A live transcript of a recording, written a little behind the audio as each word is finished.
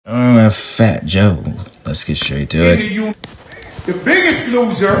a Fat Joe. Let's get straight to it. The biggest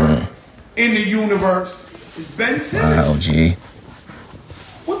loser in the universe is Ben Simmons. Wow, G.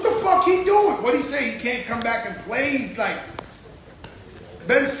 What the fuck he doing? What he say? He can't come back and play? He's like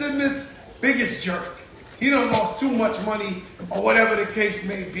Ben Simmons, biggest jerk. He done lost too much money or whatever the case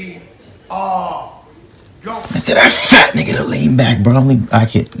may be. And to that fat nigga to lean back, bro. I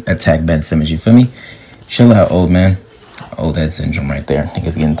could attack Ben Simmons, you feel me? Chill out, old man. Old head syndrome right there.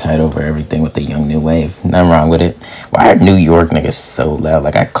 Niggas getting tight over everything with the young new wave. Nothing wrong with it. Why are New York niggas so loud?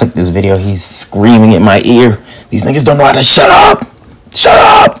 Like, I clicked this video, he's screaming in my ear. These niggas don't know how to shut up! Shut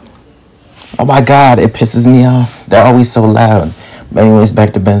up! Oh my God, it pisses me off. They're always so loud. But anyways,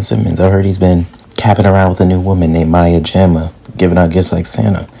 back to Ben Simmons. I heard he's been capping around with a new woman named Jama, giving out gifts like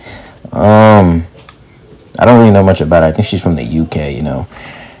Santa. I don't really know much about it. I think she's from the UK, you know.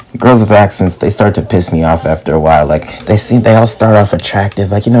 Girls with accents, they start to piss me off after a while. Like, they all start off attractive.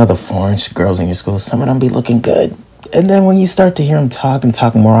 Like, you know, the foreign girls in your school, some of them be looking good. And then when you start to hear them talk and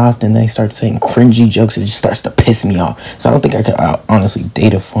talk more often, they start saying cringy jokes. It just starts to piss me off. So I don't think I could honestly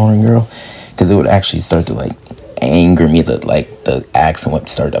date a foreign girl, because it would actually start to, like, anger me. The accent would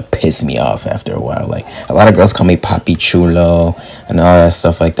start to piss me off after a while. Like, a lot of girls call me papi chulo and all that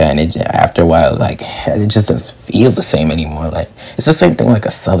stuff like that, and after a while, like, it just doesn't feel the same anymore. Like, it's the same thing like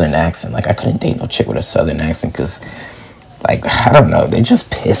a southern accent. Like, I couldn't date no chick with a southern accent because, like, I don't know, they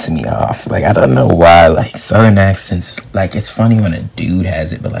just piss me off. Like, I don't know why. Like, southern accents, like, it's funny when a dude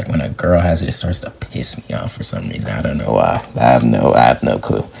has it, but like when a girl has it, it starts to piss me off for some reason. I don't know why. I have no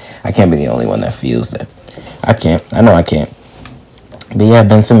clue. I can't be the only one that feels that. I can't. I know I can't. But yeah,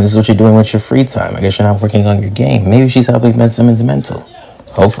 Ben Simmons, this is what you're doing with your free time. I guess you're not working on your game. Maybe she's helping Ben Simmons mental.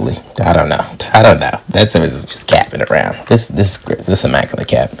 Hopefully. I don't know. Ben Simmons is just capping around. This immaculate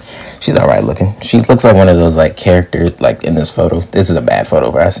cap. She's alright looking. She looks like one of those, like, characters, like, in this photo. This is a bad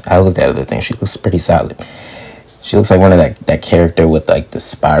photo, but I looked at other things. She looks pretty solid. She looks like one of that character with, like, the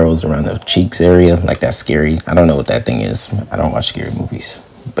spirals around the cheeks area. Like, that scary. I don't know what that thing is. I don't watch scary movies.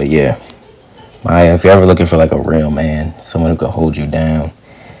 But yeah. If you're ever looking for, like, a real man, someone who could hold you down,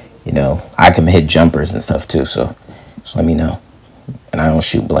 you know, I can hit jumpers and stuff too, so just let me know. And I don't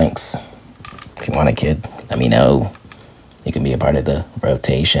shoot blanks. If you want a kid, let me know. You can be a part of the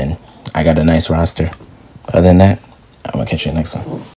rotation. I got a nice roster. Other than that, I'm gonna catch you in the next one.